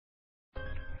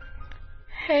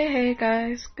Hey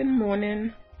guys, good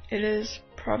morning. It is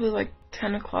probably like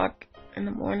 10 o'clock in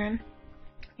the morning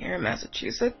here in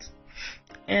Massachusetts,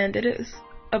 and it is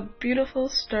a beautiful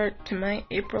start to my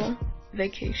April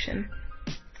vacation.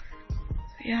 So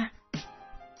yeah,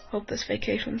 hope this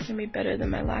vacation's gonna be better than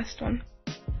my last one.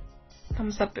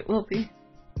 Thumbs up it will be.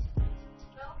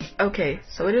 Okay,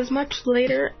 so it is much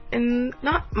later, and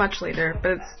not much later,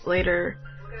 but it's later,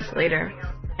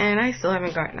 and I still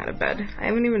haven't gotten out of bed. I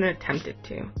haven't even attempted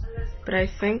to, but I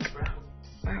think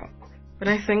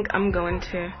I'm going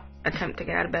to attempt to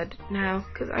get out of bed now,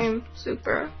 because I am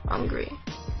super hungry,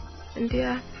 and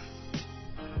yeah.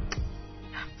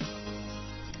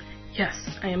 Yes,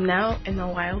 I am now in the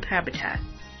wild habitat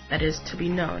that is to be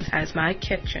known as my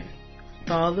kitchen.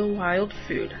 With all the wild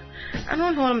food. I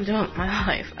don't know what I'm doing with my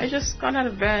life. I just got out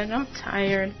of bed, I'm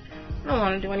tired, I don't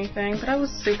want to do anything, but I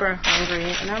was super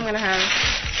hungry, and I'm gonna have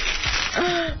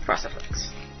frosted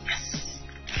flakes. Yes!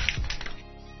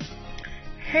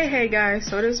 Hey guys,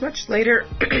 so it is much later,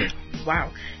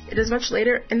 wow, it is much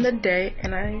later in the day,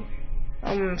 and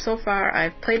so far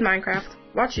I've played Minecraft,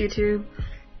 watched YouTube,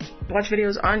 watched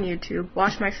videos on YouTube,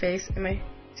 washed my face, and my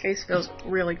face feels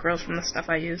really gross from the stuff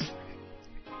I use.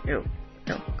 Ew.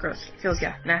 No, gross. It feels,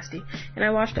 nasty. And I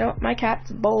washed out my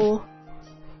cat's bowl.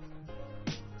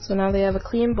 So now they have a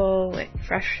clean bowl with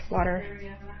fresh water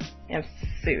and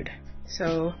food.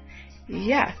 So,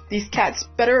 yeah, these cats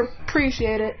better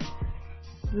appreciate it.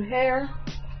 New hair.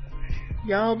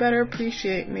 Y'all better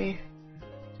appreciate me.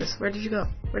 Where did you go?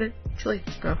 Where did Chili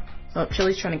go? Oh,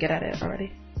 Chili's trying to get at it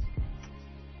already.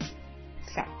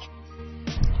 Stop.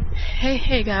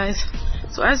 Hey guys.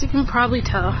 So as you can probably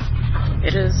tell,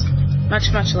 it is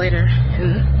much later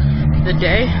in the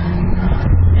day,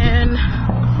 and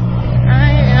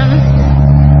I am,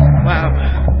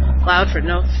 wow, loud for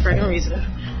no friggin' reason.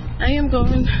 I am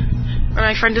going, or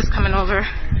my friend is coming over,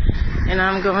 and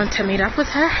I'm going to meet up with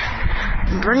her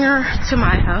and bring her to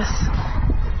my house.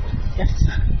 Yes.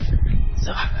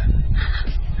 So,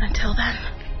 until then.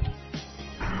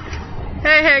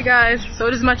 Hey guys, so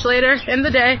it is much later in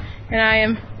the day, and I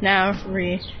am now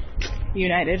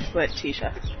reunited with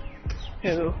Tisha,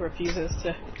 who refuses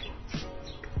to.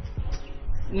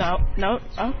 No.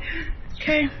 Oh,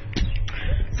 okay.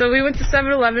 So we went to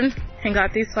 7-Eleven and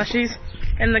got these slushies,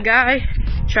 and the guy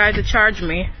tried to charge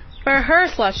me for her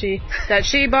slushie that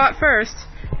she bought first,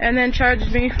 and then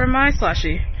charged me for my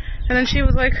slushie. And then she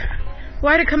was like,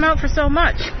 "Why'd it come out for so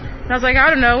much?" And I was like, "I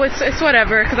don't know, it's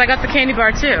whatever, because I got the candy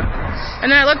bar too."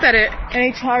 And then I looked at it, and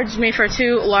he charged me for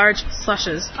 2 large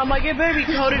slushes. I'm like, it better be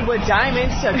coated with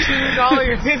diamonds, a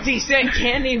 $2.50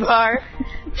 candy bar.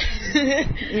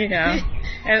 Yeah.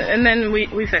 And then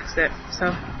we fixed it.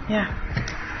 So, yeah.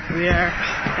 We are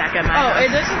back at my house. Oh,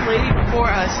 and this lady before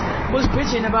us was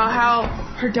bitching about how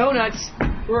her donuts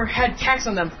had tax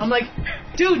on them. I'm like,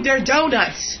 dude, they're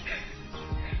donuts.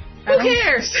 Who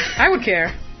cares? I would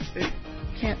care. You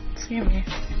can't see me.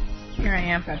 Here I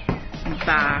am.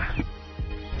 Bah.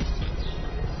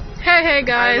 Hey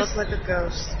guys. I look like a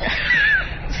ghost.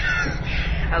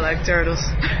 I like turtles.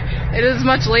 It is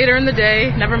much later in the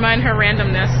day, never mind her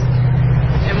randomness.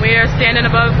 And we are standing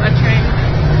above a train.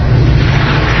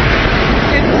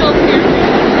 It's still scary.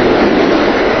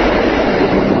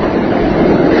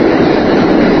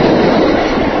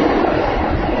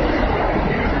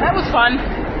 That was fun.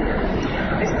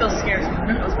 It still scares me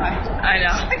when it goes by. I know.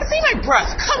 I can see my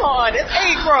breath. Come on, it's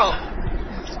April.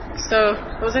 So,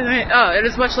 what was I doing? Oh, it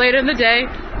is much later in the day,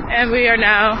 and we are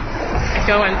now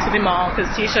going to the mall because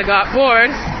Tisha got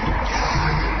bored.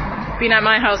 Being at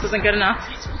my house isn't good enough.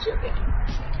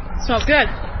 It smells good.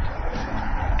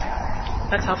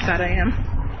 That's how fat I am.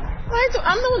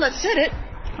 I'm the one that said it.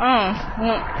 Oh,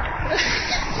 well.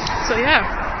 So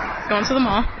yeah, going to the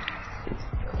mall.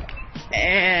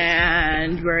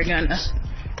 And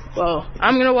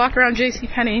I'm gonna walk around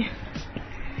JCPenney.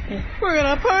 We're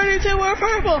gonna party till we're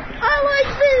purple. I like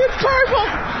being purple.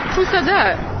 Who said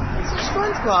that? It's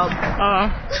SpongeBob. Oh.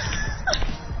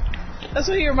 That's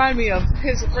what he reminded me of.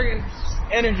 His friggin'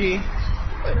 energy.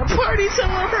 We're gonna party till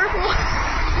we're purple.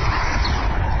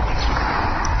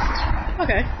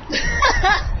 Okay.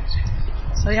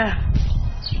 So yeah,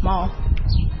 mall.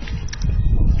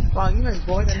 Wow, you guys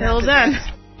bored. Till then.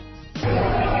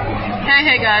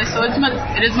 Hey guys, so it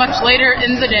is much later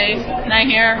in the day, and I'm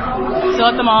here still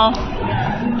at the mall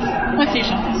with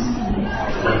Tisha,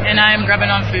 and I am grubbing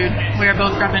on food. We are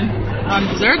both grubbing on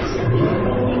desserts.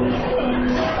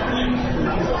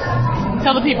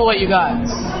 Tell the people what you got.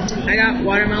 I got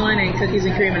watermelon and cookies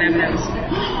and cream and M&M's.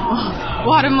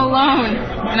 Watermelon,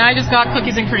 and I just got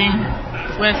cookies and cream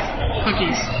with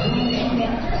cookies.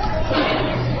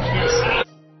 Yes.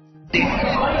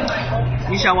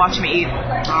 You shall watch me eat.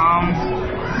 I'm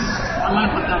gonna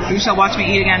put that You shall watch me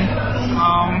eat again.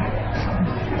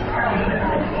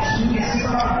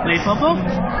 Le Popo?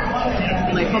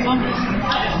 Le Popo.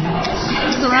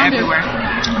 It's around Everywhere.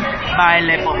 By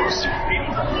Le Popos.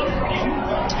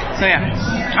 So yeah.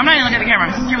 I'm not even looking at the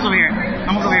camera. The camera's over here.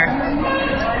 I'm gonna go over here.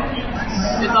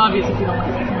 It's obvious if you don't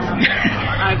want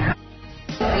to.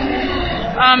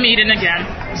 I'm eating again.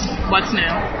 What's new?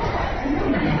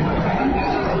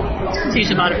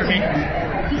 Tisha bought it for me.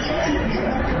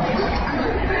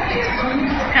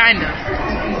 Kind of.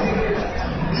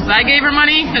 I gave her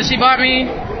money because she bought me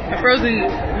a frozen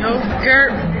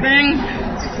yogurt thing.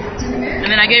 And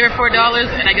then I gave her $4,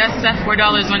 and I guess that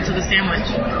 $4 went to the sandwich.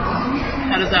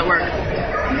 How does that work?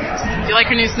 Do you like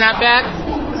her new snapback?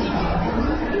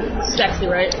 Sexy,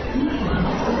 right?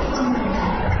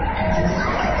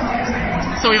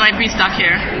 So we might be stuck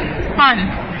here. Fun.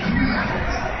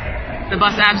 The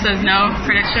bus app says no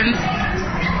predictions.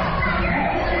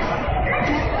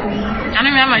 I don't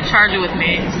even have my charger with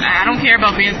me. I don't care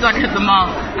about being stuck at the mall.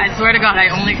 I swear to God, I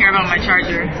only care about my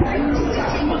charger.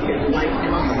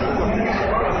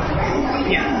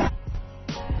 Yeah.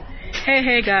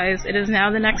 Hey guys, it is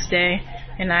now the next day,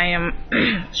 and I am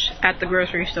at the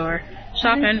grocery store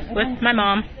shopping with my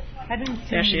mom. I didn't see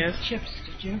There she is. Chips,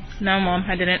 did you? No, Mom,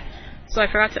 I didn't. So I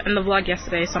forgot to end the vlog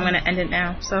yesterday, so I'm going to end it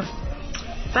now. So,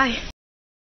 bye.